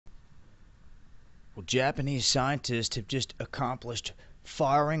Well, Japanese scientists have just accomplished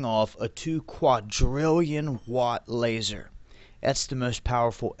firing off a 2 quadrillion-watt laser. That's the most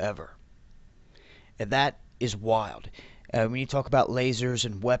powerful ever. And that is wild. When you talk about lasers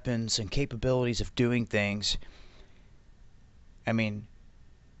and weapons and capabilities of doing things, I mean,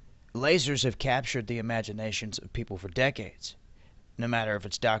 lasers have captured the imaginations of people for decades. No matter if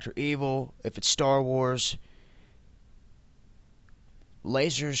it's Dr. Evil, if it's Star Wars,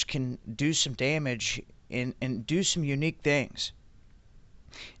 lasers can do some damage and do some unique things.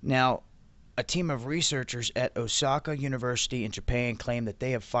 Now, a team of researchers at Osaka University in Japan claim that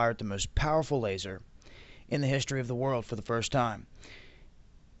they have fired the most powerful laser in the history of the world for the first time.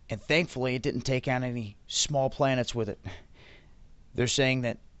 And thankfully, it didn't take out any small planets with it. They're saying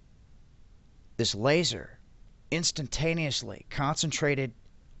that this laser instantaneously concentrated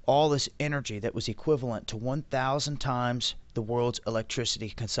all this energy that was equivalent to 1,000 times the world's electricity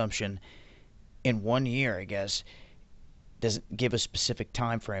consumption in 1 year, I guess. Doesn't give a specific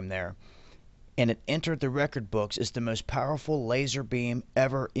time frame there. And it entered the record books as the most powerful laser beam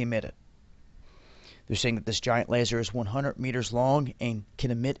ever emitted. They're saying that this giant laser is 100 meters long and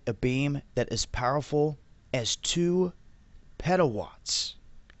can emit a beam that is powerful as 2 petawatts.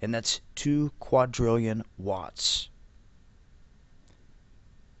 And that's 2 quadrillion watts.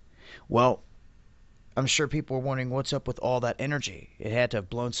 Well, I'm sure people are wondering what's up with all that energy. It had to have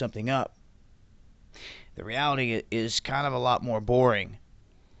blown something up. The reality is kind of a lot more boring.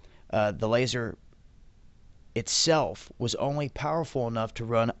 The laser itself was only powerful enough to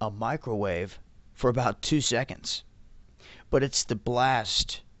run a microwave for about 2 seconds. But it's the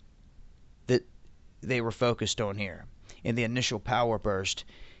blast that they were focused on here, and the initial power burst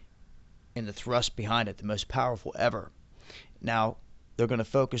and the thrust behind it, the most powerful ever. Now, they're going to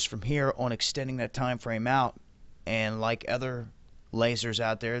focus from here on extending that time frame out, and like other lasers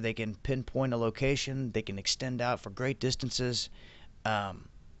out there, they can pinpoint a location, they can extend out for great distances. I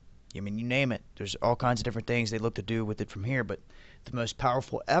mean, you name it. There's all kinds of different things they look to do with it from here, but the most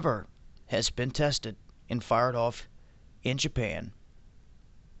powerful ever has been tested and fired off in Japan.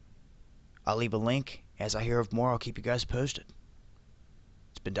 I'll leave a link. As I hear of more, I'll keep you guys posted.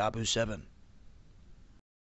 It's been Dabu7.